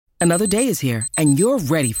Another day is here, and you're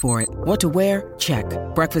ready for it. What to wear? Check.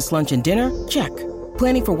 Breakfast, lunch, and dinner? Check.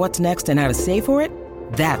 Planning for what's next and how to save for it?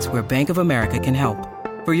 That's where Bank of America can help.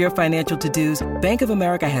 For your financial to-dos, Bank of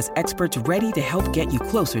America has experts ready to help get you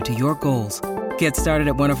closer to your goals. Get started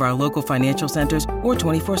at one of our local financial centers or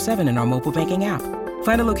 24/7 in our mobile banking app.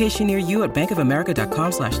 Find a location near you at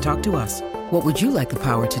bankofamerica.com/talktous. What would you like the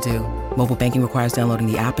power to do? Mobile banking requires downloading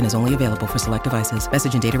the app and is only available for select devices.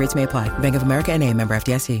 Message and data rates may apply. Bank of America N.A., member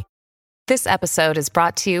FDIC. This episode is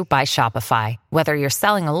brought to you by Shopify. Whether you're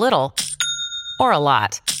selling a little or a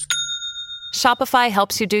lot, Shopify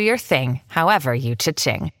helps you do your thing, however you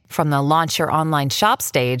cha-ching. From the launch your online shop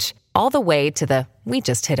stage, all the way to the we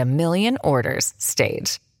just hit 1 million orders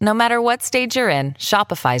stage. No matter what stage you're in,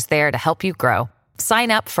 Shopify's there to help you grow.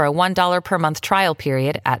 Sign up for a $1 per month trial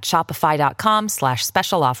period at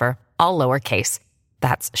shopify.com/special offer, all lowercase.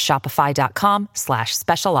 That's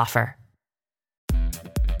shopify.com/special offer.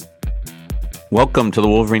 Welcome to the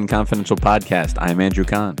Wolverine Confidential Podcast. I'm Andrew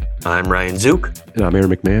Kahn. I'm Ryan Zook. And I'm Aaron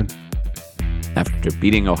McMahon. After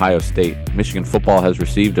beating Ohio State, Michigan football has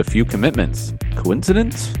received a few commitments.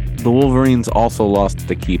 Coincidence? The Wolverines also lost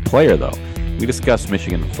the key player, though. We discuss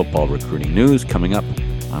Michigan football recruiting news coming up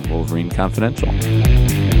on Wolverine Confidential. All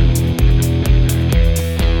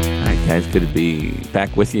right, guys, good to be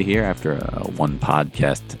back with you here after a one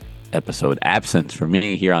podcast episode absence for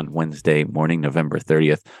me here on Wednesday morning, November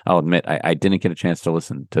 30th. I'll admit I didn't get a chance to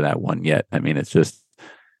listen to that one yet. I mean, it's just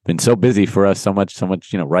been so busy for us, so much,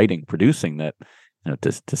 writing, producing that,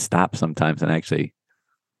 to stop sometimes and actually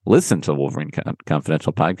listen to Wolverine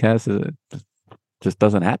Confidential podcast, it just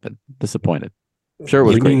doesn't happen. Disappointed. Sure, it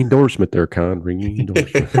was ringing great. Endorsement there, Con. Ringing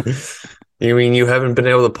endorsement. You mean you haven't been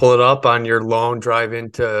able to pull it up on your long drive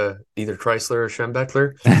into either Chrysler or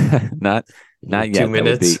Schembechler? Not yet. 2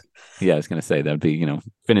 minutes. I was going to say that'd be,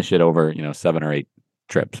 finish it over, 7 or 8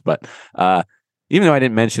 trips. But even though I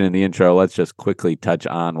didn't mention in the intro, let's just quickly touch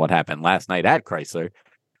on what happened last night at Chrysler.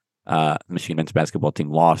 Michigan men's basketball team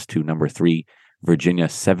lost to number 3 Virginia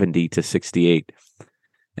 70-68.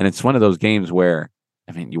 And it's one of those games where,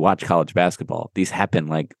 you watch college basketball. These happen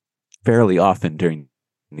like fairly often during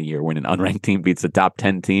the year when an unranked team beats a top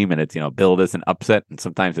 10 team and it's, billed as an upset. And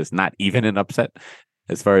sometimes it's not even an upset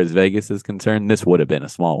as far as Vegas is concerned. This would have been a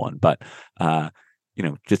small one, but,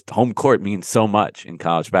 just home court means so much in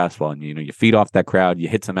college basketball. And, you feed off that crowd, you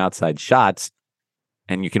hit some outside shots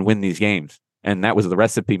and you can win these games. And that was the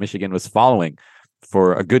recipe Michigan was following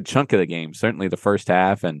for a good chunk of the game, certainly the first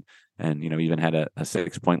half and even had a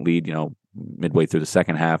 6-point lead, midway through the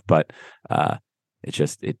second half, but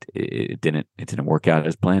it didn't work out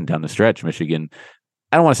as planned down the stretch. Michigan,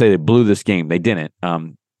 I don't want to say they blew this game. They didn't.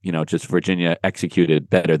 Just Virginia executed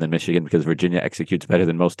better than Michigan because Virginia executes better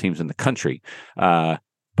than most teams in the country. But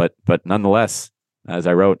nonetheless, as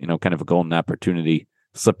I wrote, kind of a golden opportunity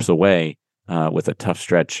slips away with a tough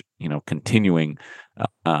stretch, continuing,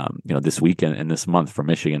 this weekend and this month for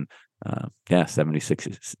Michigan.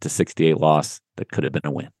 76-68 loss that could have been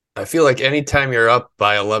a win. I feel like anytime you're up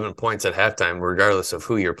by 11 points at halftime, regardless of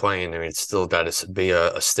who you're playing, it's still got to be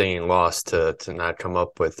a stinging loss to not come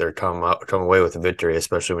up with or come away with a victory,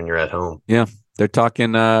 especially when you're at home. Yeah, they're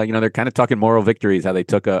talking. They're kind of talking moral victories. How they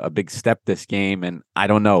took a big step this game, and I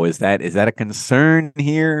don't know. Is that a concern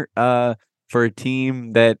here for a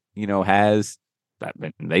team that has,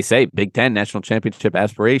 they say, Big Ten national championship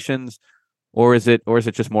aspirations, or is it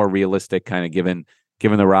just more realistic, kind of given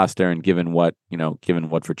the roster and given what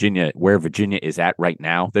where Virginia is at right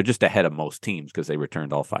now? They're just ahead of most teams because they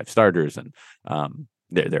returned all 5 starters and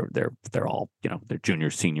they're all they're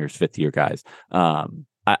juniors, seniors, 5th-year guys. I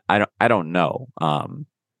don't know.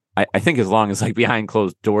 I think as long as behind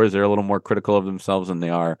closed doors they're a little more critical of themselves than they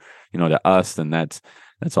are to us, then that's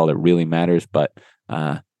all that really matters. But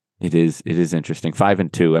it is interesting.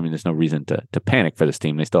 5-2. There's no reason to panic for this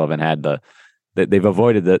team. They still haven't had they've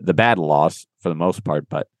avoided the bad loss for the most part,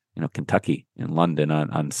 but Kentucky in London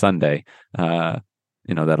on Sunday,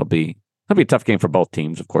 that'll be a tough game for both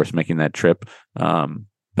teams, of course, making that trip. But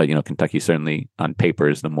Kentucky certainly on paper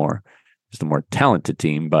is the more talented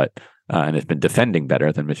team, but and it's been defending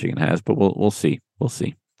better than Michigan has. But we'll see.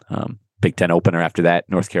 Big Ten opener after that,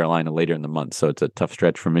 North Carolina later in the month, so it's a tough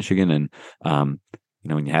stretch for Michigan. And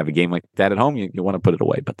when you have a game like that at home, you want to put it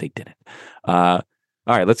away, but they didn't.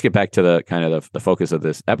 All right, let's get back to the focus of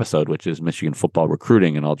this episode, which is Michigan football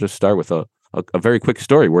recruiting. And I'll just start with a very quick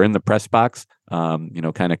story. We're in the press box,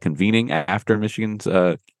 kind of convening after Michigan's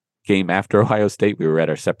game after Ohio State. We were at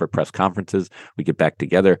our separate press conferences. We get back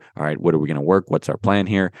together. All right, what are we going to work? What's our plan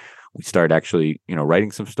here? We start actually,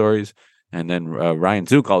 writing some stories. And then Ryan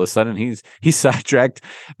Zook, all of a sudden, he's sidetracked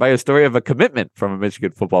by a story of a commitment from a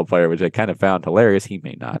Michigan football player, which I kind of found hilarious. He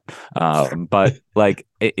may not, but like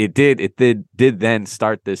it did then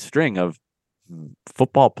start this string of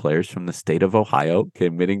football players from the state of Ohio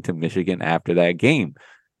committing to Michigan after that game.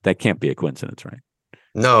 That can't be a coincidence, right?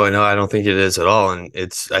 No, I don't think it is at all. And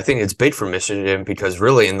I think it's big for Michigan because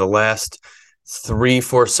really in the last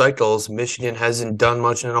 3-4 cycles, Michigan hasn't done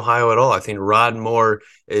much in Ohio at all. I think Rod Moore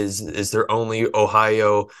is their only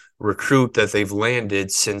Ohio recruit that they've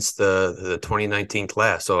landed since the 2019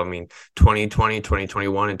 class. So, I mean, 2020,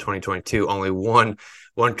 2021, and 2022, only one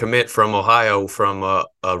commit from Ohio from a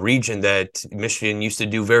region that Michigan used to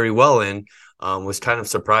do very well in was kind of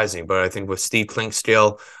surprising. But I think with Steve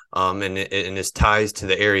Clinkscale and his ties to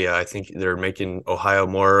the area, I think they're making Ohio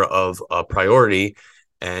more of a priority.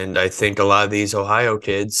 And I think a lot of these Ohio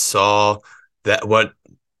kids saw that what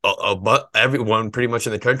everyone pretty much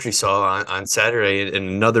in the country saw on Saturday, and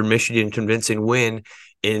another Michigan convincing win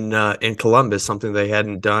in Columbus, something they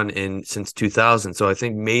hadn't done since 2000. So I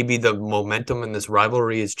think maybe the momentum in this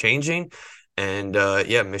rivalry is changing. And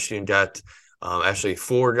Michigan got actually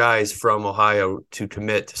 4 guys from Ohio to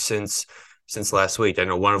commit since last week. I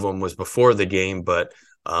know one of them was before the game, but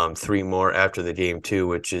 3 more after the game too,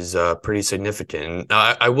 which is pretty significant. And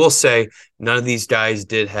I will say none of these guys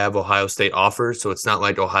did have Ohio State offers, so it's not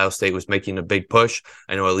like Ohio State was making a big push.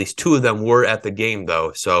 I know at least 2 of them were at the game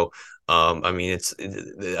though. So I mean,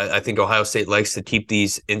 I think Ohio State likes to keep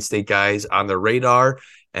these in-state guys on their radar.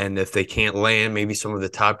 And if they can't land, maybe some of the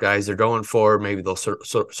top guys they're going for, maybe they'll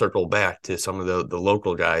circle back to some of the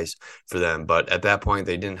local guys for them. But at that point,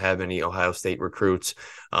 they didn't have any Ohio State recruits.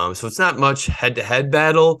 So it's not much head-to-head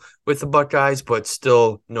battle with the Buckeyes, but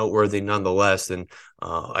still noteworthy nonetheless. And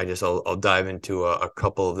I'll dive into a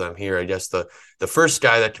couple of them here. I guess the first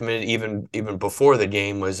guy that committed even before the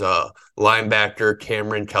game was linebacker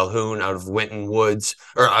Cameron Calhoun out of Winton Woods,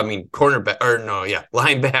 linebacker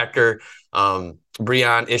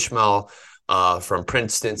Breon Ishmael from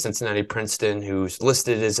Cincinnati Princeton, who's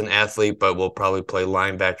listed as an athlete, but will probably play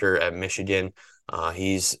linebacker at Michigan.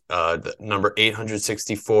 He's the number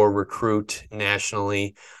 864 recruit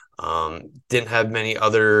nationally. Didn't have many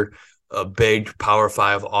other big Power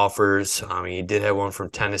 5 offers. He did have one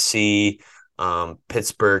from Tennessee,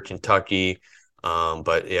 Pittsburgh, Kentucky.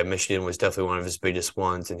 But yeah, Michigan was definitely one of his biggest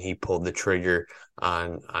ones, and he pulled the trigger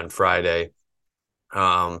on Friday.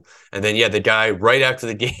 And then the guy right after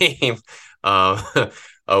the game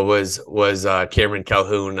was Cameron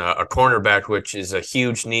Calhoun, a cornerback, which is a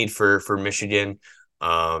huge need for Michigan.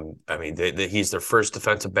 He's their first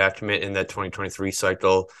defensive back commit in that 2023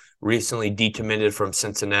 cycle. Recently decommitted from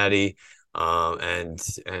Cincinnati, and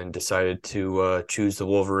decided to choose the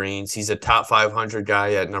Wolverines. He's a top 500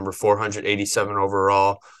 guy at number 487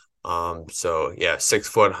 overall. 6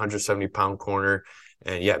 foot, 170-pound corner.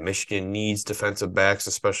 And Michigan needs defensive backs,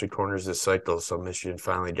 especially corners this cycle. So Michigan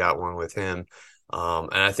finally got one with him.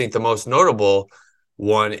 And I think the most notable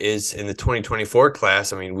one is in the 2024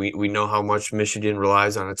 class. I mean, we know how much Michigan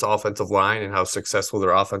relies on its offensive line and how successful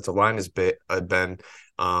their offensive line has been.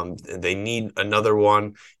 They need another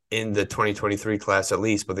one in the 2023 class at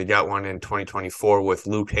least, but they got one in 2024 with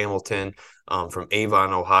Luke Hamilton from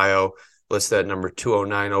Avon, Ohio, listed at number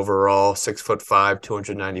 209 overall, 6'5",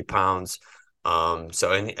 290 pounds. That's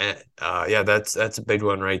a big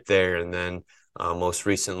one right there. And then most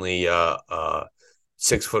recently, 6'4",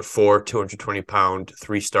 220-pound,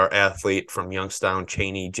 3-star athlete from Youngstown,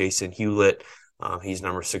 Cheney, Jason Hewlett. He's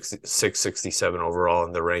number 667 overall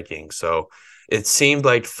in the ranking. So it seemed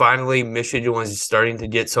like finally Michigan was starting to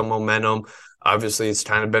get some momentum. Obviously, it's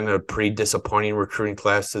kind of been a pretty disappointing recruiting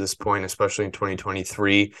class to this point, especially in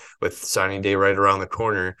 2023 with signing day right around the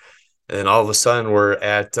corner. And then all of a sudden, we're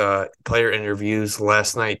at player interviews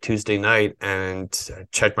last night, Tuesday night, and I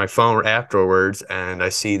checked my phone afterwards, and I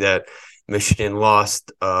see that Michigan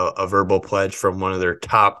lost a verbal pledge from one of their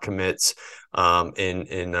top commits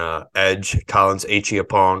in Edge, Collins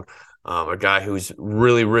Achiapong, a guy who's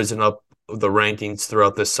really risen up the rankings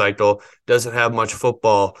throughout this cycle, doesn't have much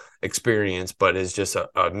football experience, but is just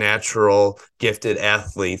a natural, gifted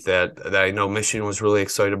athlete that I know Michigan was really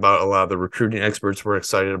excited about. A lot of the recruiting experts were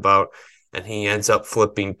excited about, and he ends up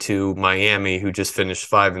flipping to Miami, who just finished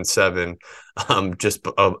 5-7, just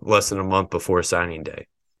less than a month before signing day.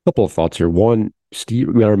 Couple of thoughts here. One, Steve,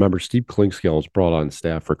 we got to remember Steve Clinkscale was brought on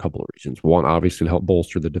staff for a couple of reasons. One, obviously to help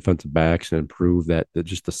bolster the defensive backs and improve that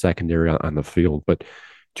just the secondary on the field, but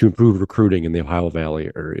to improve recruiting in the Ohio Valley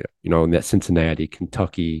area, in that Cincinnati,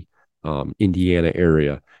 Kentucky, Indiana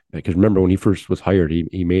area. Because remember when he first was hired,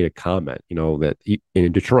 he made a comment, that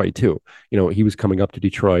in Detroit too, he was coming up to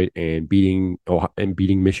Detroit and beating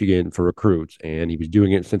Michigan for recruits, and he was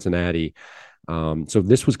doing it in Cincinnati. So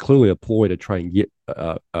this was clearly a ploy to try and get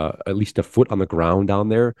at least a foot on the ground down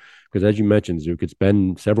there. Because as you mentioned, Zook, it's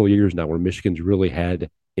been several years now where Michigan's really had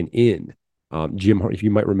an in. If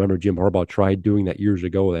you might remember, Jim Harbaugh tried doing that years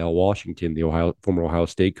ago with Al Washington, the former Ohio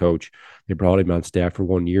State coach. They brought him on staff for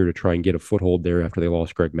 1 year to try and get a foothold there after they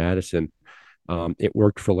lost Greg Madison. It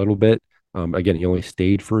worked for a little bit. Again, he only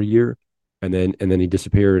stayed for a year, and then he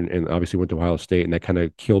disappeared and obviously went to Ohio State, and that kind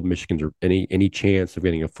of killed Michigan's any chance of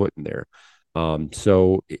getting a foot in there.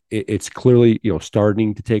 So it's clearly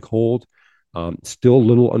starting to take hold. Still a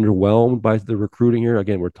little underwhelmed by the recruiting here.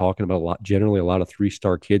 Again, we're talking about generally a lot of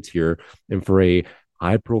 3-star kids here, and for a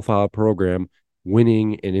high-profile program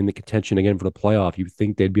winning and in the contention again for the playoff, you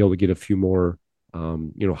think they'd be able to get a few more,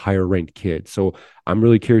 higher-ranked kids. So I'm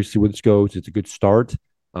really curious to see where this goes. It's a good start.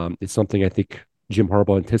 It's something I think Jim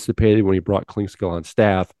Harbaugh anticipated when he brought Klingskill on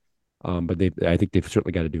staff, but I think they've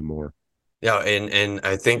certainly got to do more. Yeah, and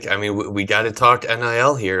I think we got to talk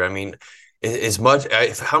NIL here.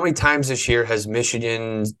 How many times this year has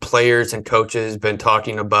Michigan players and coaches been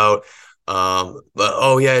talking about,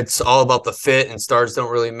 it's all about the fit and stars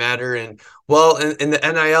don't really matter. And well, in the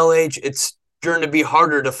NIL age, it's starting to be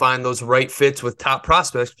harder to find those right fits with top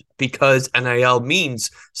prospects because NIL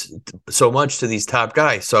means so much to these top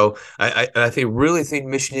guys. So I really think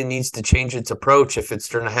Michigan needs to change its approach if it's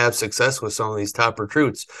going to have success with some of these top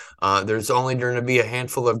recruits. There's only going to be a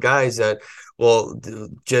handful of guys that will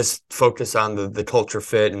just focus on the culture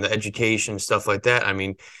fit and the education, stuff like that.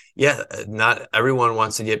 Not everyone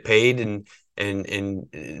wants to get paid, and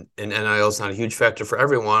NIL is not a huge factor for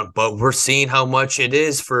everyone, but we're seeing how much it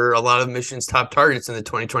is for a lot of Michigan's top targets in the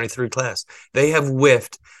 2023 class. They have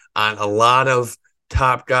whiffed on a lot of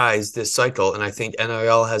top guys this cycle, and I think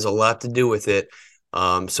NIL has a lot to do with it.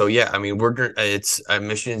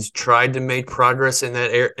 Michigan's tried to make progress in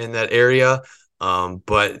that area.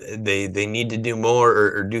 But they need to do more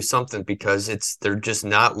or do something because they're just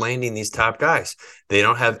not landing these top guys. They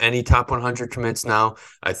don't have any top 100 commits now.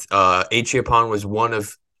 Achiapon was one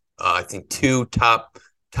of I think 2 top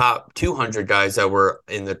 200 guys that were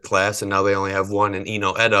in the class, and now they only have one in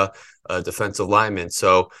Eno Etta, a defensive lineman.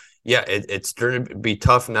 So yeah, it's going to be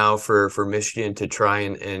tough now for Michigan to try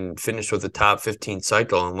and finish with the top 15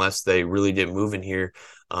 cycle unless they really get moving here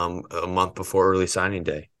a month before early signing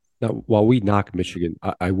day. Now, while we knock Michigan,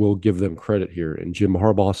 I will give them credit here. And Jim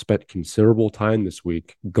Harbaugh spent considerable time this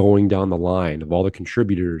week going down the line of all the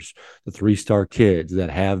contributors, the 3-star kids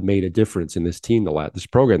that have made a difference in this team, this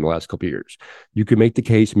program the last couple of years. You could make the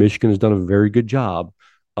case Michigan has done a very good job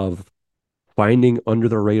of finding under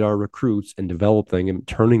the radar recruits and developing and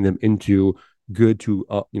turning them into good to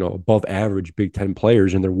above average Big Ten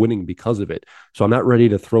players, and they're winning because of it. So I'm not ready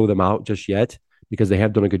to throw them out just yet, because they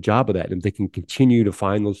have done a good job of that. And they can continue to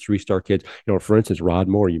find those 3-star kids. For instance, Rod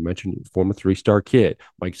Moore, you mentioned, former 3-star kid.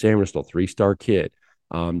 Mike Samuelsville, 3-star kid.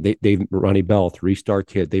 Ronnie Bell, 3-star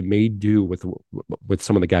kid. They made do with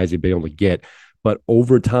some of the guys they've been able to get. But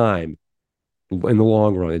over time, in the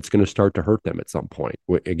long run, it's going to start to hurt them at some point.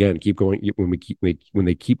 Again, keep going when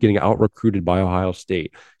they keep getting out recruited by Ohio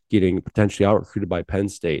State, getting potentially out recruited by Penn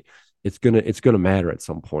State. It's gonna matter at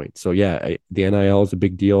some point. So yeah, the NIL is a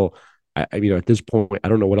big deal. At this point, I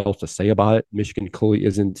don't know what else to say about it. Michigan clearly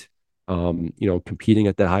isn't, competing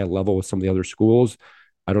at that high level with some of the other schools.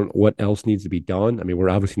 I don't know what else needs to be done. We're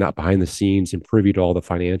obviously not behind the scenes and privy to all the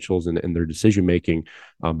financials and their decision making,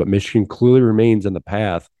 but Michigan clearly remains on the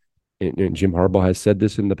path. And Jim Harbaugh has said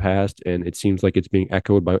this in the past, and it seems like it's being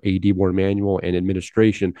echoed by AD Warren Manuel and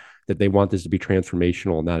administration that they want this to be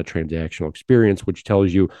transformational, not a transactional experience, which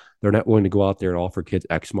tells you they're not willing to go out there and offer kids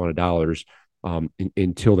X amount of dollars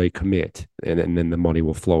until they commit, and then the money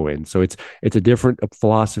will flow in. So it's a different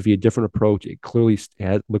philosophy, a different approach. It clearly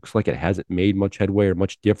looks like it hasn't made much headway or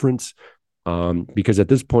much difference, because at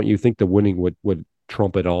this point you think the winning would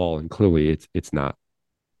trump it all, and clearly it's not.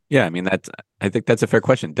 Yeah, I think that's a fair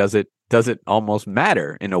question. Does it almost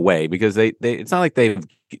matter in a way, because they it's not like they've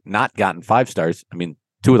not gotten 5 stars.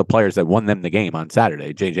 2 of the players that won them the game on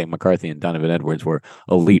Saturday, J.J. McCarthy and Donovan Edwards, were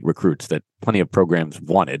elite recruits that plenty of programs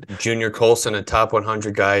wanted. Junior Colson, a top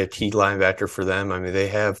 100 guy, a key linebacker for them. They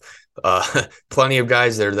have plenty of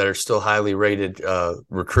guys there that are still highly rated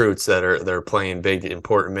recruits that are playing big,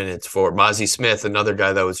 important minutes for Mozzie Smith, another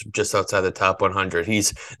guy that was just outside the top 100.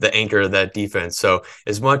 He's the anchor of that defense. So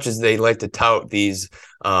as much as they like to tout these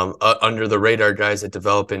under the radar guys that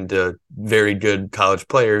develop into very good college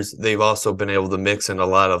players, they've also been able to mix in a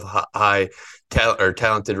lot of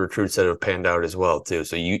talented recruits that have panned out as well too.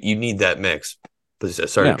 So you need that mix.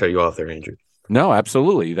 Sorry to cut you off there, Andrew. No,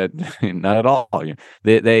 absolutely. That not at all.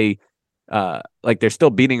 They like they're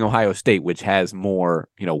still beating Ohio State, which has more,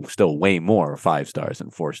 still way more 5 stars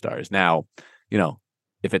and 4 stars. Now,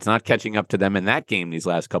 if it's not catching up to them in that game these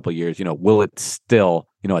last couple of years, will it still,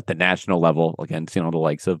 at the national level against, the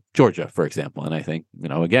likes of Georgia, for example? And I think,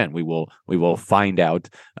 again, we will find out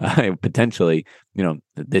potentially,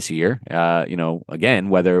 this year, again,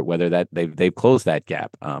 whether that they've closed that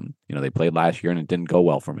gap. They played last year and it didn't go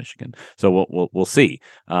well for Michigan. So we'll see.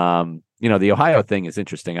 The Ohio thing is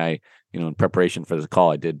interesting. In preparation for this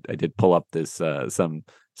call, I did pull up this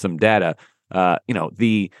some data.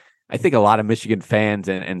 I think a lot of Michigan fans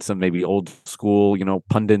and some maybe old school,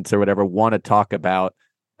 pundits or whatever want to talk about.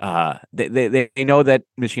 They know that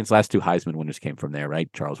Michigan's last 2 Heisman winners came from there,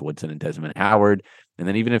 right? Charles Woodson and Desmond Howard, and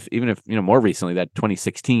then even if more recently that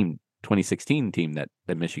 2016 team that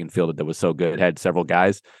Michigan fielded that was so good had several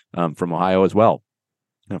guys from Ohio as well.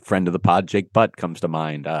 A friend of the pod, Jake Butt, comes to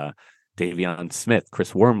mind. Davion Smith,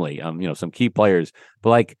 Chris Wormley, some key players,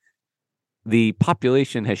 but like. The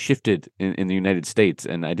population has shifted in the United States,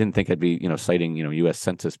 and I didn't think I'd be, citing, U.S.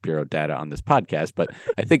 Census Bureau data on this podcast, but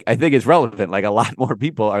I think it's relevant. Like a lot more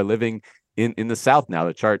people are living in the South now.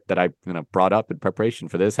 The chart that I brought up in preparation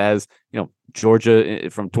for this has, Georgia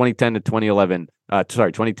from 2010 to 2011.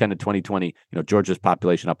 2010 to 2020. Georgia's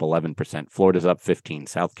population up 11%, Florida's up 15%,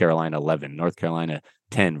 South Carolina 11%, North Carolina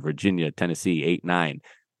 10%, Virginia, Tennessee 8%, 9%.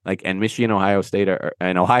 And Michigan, Ohio State,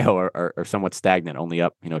 and Ohio are somewhat stagnant, only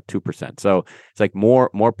up 2%. So it's like more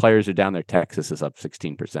players are down there. Texas is up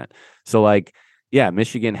 16%. So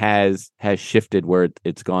Michigan has shifted where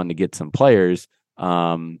it's gone to get some players,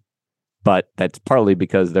 but that's partly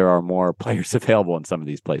because there are more players available in some of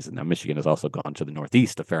these places. Now Michigan has also gone to the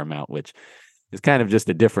Northeast a fair amount, which is kind of just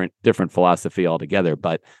a different philosophy altogether.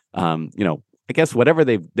 But I guess whatever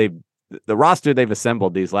the roster they've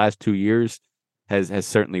assembled these last 2 years. Has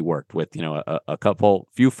certainly worked with a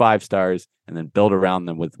few 5 stars and then build around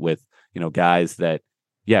them with guys that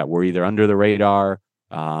were either under the radar,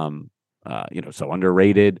 so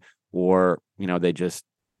underrated, or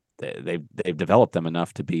they've developed them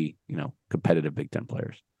enough to be competitive Big Ten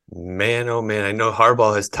players. Man, oh man, I know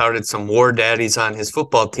Harbaugh has touted some war daddies on his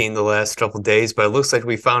football team the last couple of days, but it looks like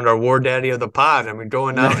we found our war daddy of the pod. I mean,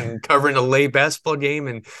 going out and covering a late basketball game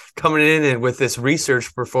and coming in and with this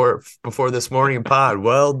research before this morning pod.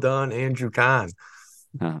 Well done, Andrew Kahn.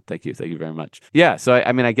 Oh, thank you very much. Yeah, so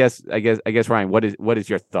I guess Ryan, what is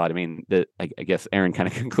your thought? I mean, I guess Aaron kind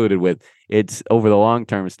of concluded with it's over the long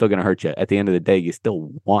term, it's still going to hurt you. At the end of the day, you still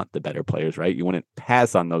want the better players, right? You wouldn't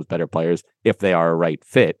pass on those better players if they are a right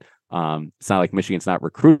fit. It's not like Michigan's not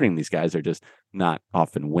recruiting these guys; they're just not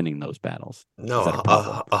often winning those battles. No,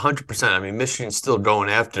 100%. I mean, Michigan's still going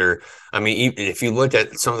after. I mean, even if you look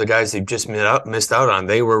at some of the guys they've just missed out on,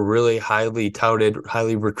 they were really highly touted,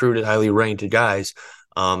 highly recruited, highly ranked guys.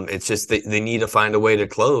 It's just they need to find a way to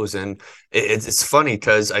close, and it's funny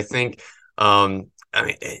because I think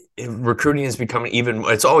recruiting is becoming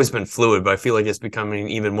it's always been fluid, but I feel like it's becoming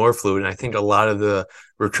even more fluid. And I think a lot of the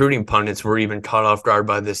recruiting pundits were even caught off guard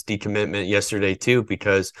by this decommitment yesterday too,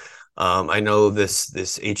 because I know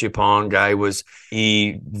this H.A. guy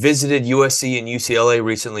he visited USC and UCLA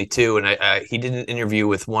recently too, and he did an interview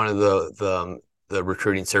with one of the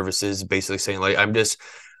recruiting services, basically saying like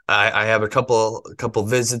I have a couple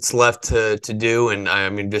visits left to do, and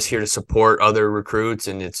I'm just here to support other recruits,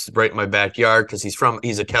 and it's right in my backyard because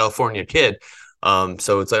he's a California kid,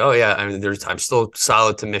 so it's like, oh yeah, I'm still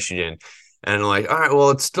solid to Michigan, and I'm like, all right, well,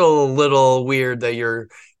 it's still a little weird that you're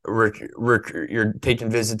taking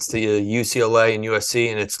visits to UCLA and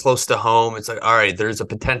USC, and it's close to home. It's like, all right, there's a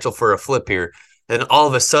potential for a flip here. And all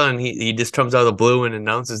of a sudden, he just comes out of the blue and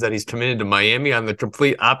announces that he's committed to Miami on the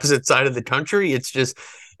complete opposite side of the country. It's just.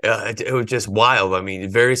 It was just wild. I mean,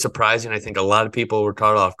 very surprising. I think a lot of people were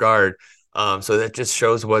caught off guard. So that just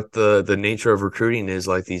shows what the nature of recruiting is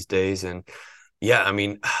like these days. And yeah, I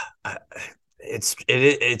mean, it's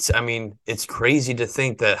crazy to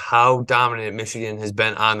think that how dominant Michigan has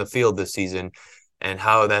been on the field this season and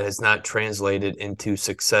how that has not translated into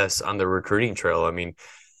success on the recruiting trail. I mean,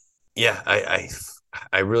 yeah,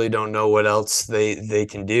 I really don't know what else they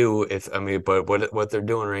can do but what they're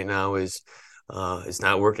doing right now is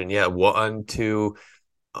not working. Yeah,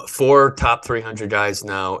 4 top 300 guys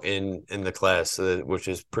now in the class, which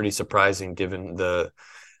is pretty surprising given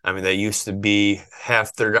they used to be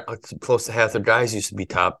close to half their guys used to be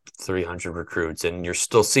top 300 recruits. And you're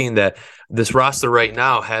still seeing that this roster right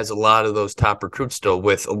now has a lot of those top recruits still,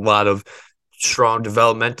 with a lot of strong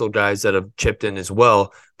developmental guys that have chipped in as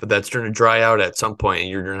well. But that's going to dry out at some point, and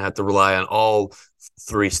you're going to have to rely on all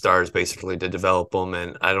 3 stars basically to develop them.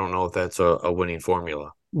 And I don't know if that's a winning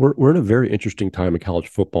formula. We're in a very interesting time in college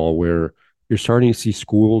football where you're starting to see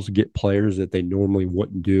schools get players that they normally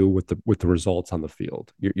wouldn't do with the results on the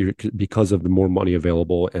field. You're because of the more money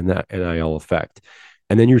available and that NIL effect.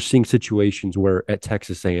 And then you're seeing situations where at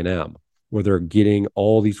Texas A&M, where they're getting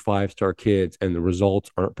all these 5-star kids and the results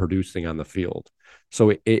aren't producing on the field.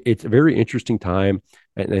 So it's a very interesting time.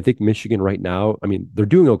 And I think Michigan right now, I mean, they're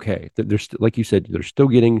doing okay. They're like you said, they're still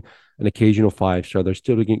getting an occasional 5-star. They're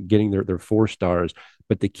still getting their 4 stars.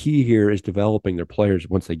 But the key here is developing their players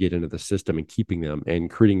once they get into the system and keeping them and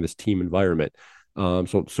creating this team environment.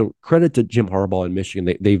 So credit to Jim Harbaugh in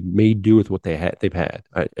Michigan. They've made do with what they've had.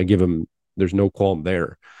 I give them, there's no qualm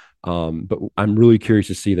there. But I'm really curious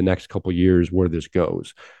to see the next couple of years where this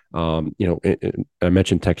goes. I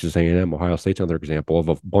mentioned Texas A&M, Ohio State's another example of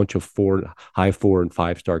a bunch of high 4 and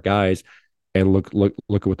 5-star guys. And look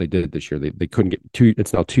at what they did this year. They couldn't get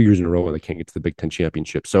it's now 2 years in a row and they can't get to the Big Ten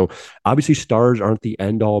championship. So obviously stars aren't the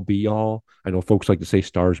end all be all. I know folks like to say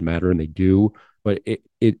stars matter, and they do, but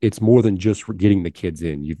it's more than just getting the kids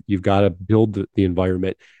in. You've got to build the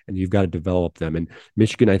environment, and you've got to develop them. And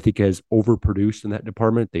Michigan, I think, has overproduced in that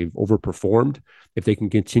department. They've overperformed. If they can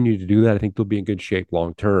continue to do that, I think they'll be in good shape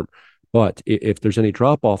long term. But if there's any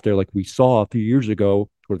drop off there, like we saw a few years ago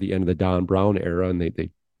toward the end of the Don Brown era, and they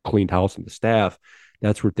cleaned house and the staff,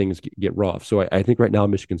 that's where things get rough. So I think right now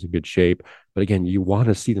Michigan's in good shape. But again, you want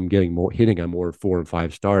to see them hitting on more 4 and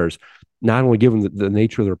 5 stars, not only given the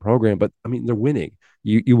nature of their program, but I mean, they're winning.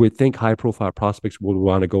 You would think high profile prospects would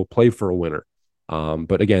want to go play for a winner.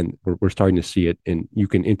 But again, we're starting to see it, and you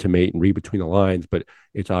can intimate and read between the lines, but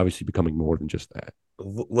it's obviously becoming more than just that.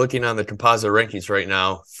 Looking on the composite rankings right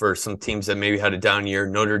now for some teams that maybe had a down year,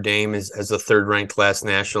 Notre Dame has the 3rd ranked class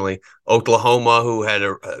nationally. Oklahoma, who had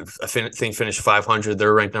finished 500,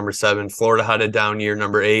 they're ranked number 7. Florida had a down year,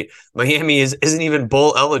 number 8. Miami isn't even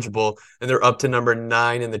bowl eligible, and they're up to number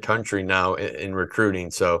 9 in the country now in recruiting.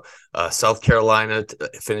 So South Carolina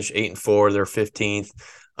finished 8-4, they're 15th.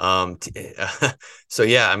 So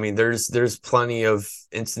yeah, I mean, there's plenty of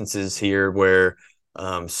instances here where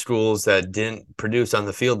schools that didn't produce on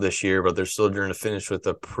the field this year, but they're still going to finish with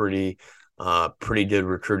a pretty good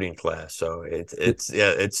recruiting class. So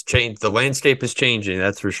it's changed. The landscape is changing,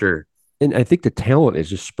 that's for sure. And I think the talent is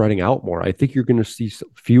just spreading out more. I think you're going to see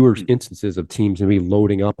fewer instances of teams maybe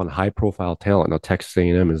loading up on high profile talent. Now Texas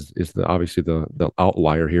A&M is obviously the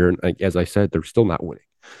outlier here, and as I said, they're still not winning.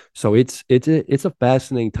 So it's a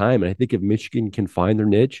fascinating time. And I think if Michigan can find their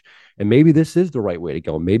niche, and maybe this is the right way to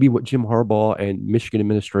go, maybe what Jim Harbaugh and Michigan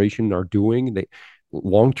administration are doing,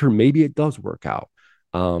 long term, maybe it does work out.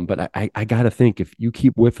 But I got to think, if you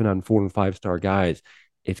keep whiffing on 4 and 5-star guys,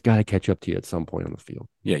 it's got to catch up to you at some point on the field.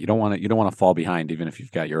 Yeah, you don't want to fall behind, even if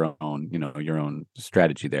you've got your own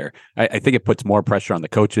strategy there. I think it puts more pressure on the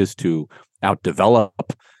coaches to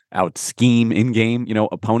out scheme in-game,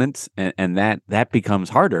 opponents. And that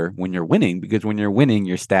becomes harder when you're winning, because when you're winning,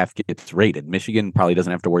 your staff gets rated. Michigan probably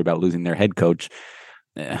doesn't have to worry about losing their head coach,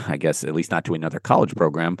 I guess, at least not to another college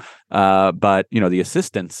program. But, the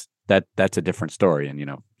assistants, that's a different story. And,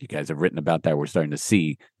 you guys have written about that. We're starting to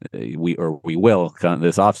see we will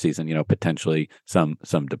this offseason, potentially some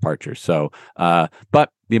departures. So, but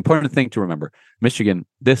the important thing to remember, Michigan,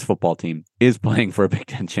 this football team is playing for a Big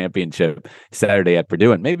Ten championship Saturday at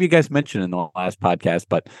Purdue. And maybe you guys mentioned in the last podcast,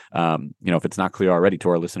 but, if it's not clear already to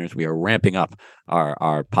our listeners, we are ramping up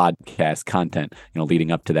our podcast content, leading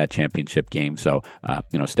up to that championship game. So,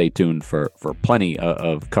 stay tuned for plenty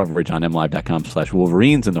of coverage on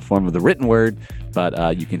mlive.com/Wolverines in the form of the written word.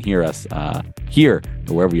 But you can hear us here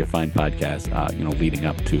or wherever you find podcasts, leading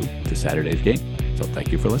up to Saturday's game. So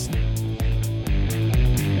thank you for listening.